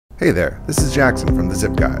Hey there, this is Jackson from the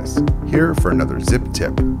Zip Guys, here for another Zip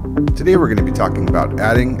tip. Today we're going to be talking about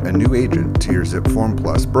adding a new agent to your zipForm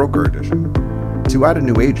Plus Broker Edition. To add a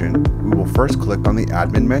new agent, we will first click on the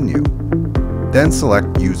Admin menu, then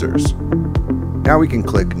select Users. Now we can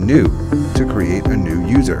click New to create a new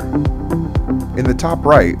user. In the top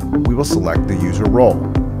right, we will select the user role,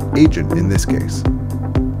 agent in this case.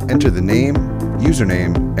 Enter the name,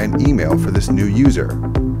 username, and email for this new user,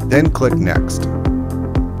 then click Next.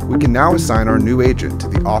 We can now assign our new agent to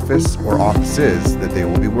the office or offices that they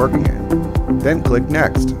will be working in. Then click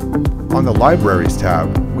Next. On the Libraries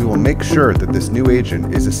tab, we will make sure that this new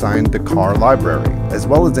agent is assigned the car library, as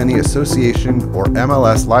well as any association or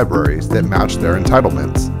MLS libraries that match their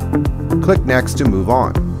entitlements. Click Next to move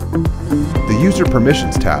on. The User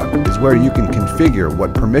Permissions tab is where you can configure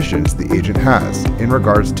what permissions the agent has in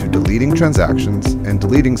regards to deleting transactions and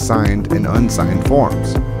deleting signed and unsigned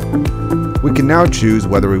forms. We can now choose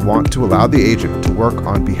whether we want to allow the agent to work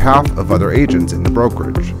on behalf of other agents in the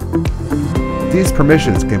brokerage. These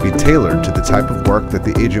permissions can be tailored to the type of work that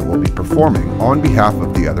the agent will be performing on behalf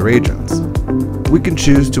of the other agents. We can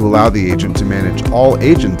choose to allow the agent to manage all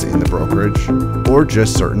agents in the brokerage or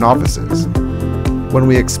just certain offices. When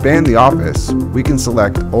we expand the office, we can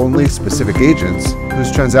select only specific agents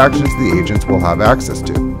whose transactions the agents will have access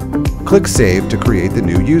to. Click Save to create the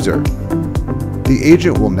new user. The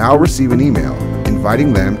agent will now receive an email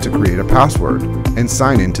inviting them to create a password and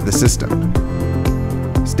sign into the system.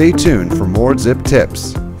 Stay tuned for more Zip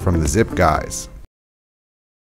tips from the Zip Guys.